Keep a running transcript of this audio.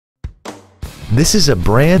This is a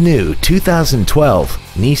brand new 2012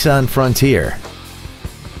 Nissan Frontier.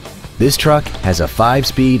 This truck has a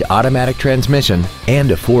 5-speed automatic transmission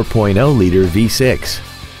and a 4.0-liter V6.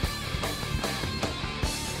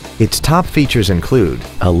 Its top features include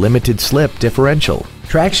a limited slip differential,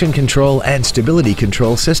 traction control and stability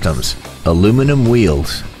control systems, aluminum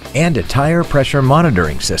wheels, and a tire pressure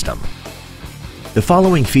monitoring system. The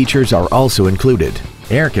following features are also included: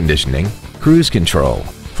 air conditioning, cruise control,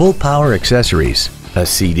 full power accessories, a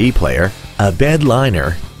CD player, a bed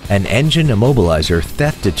liner, an engine immobilizer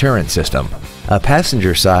theft deterrent system, a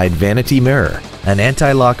passenger side vanity mirror, an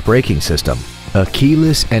anti-lock braking system, a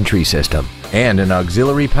keyless entry system, and an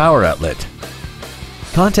auxiliary power outlet.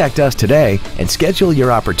 Contact us today and schedule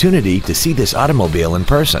your opportunity to see this automobile in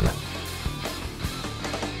person.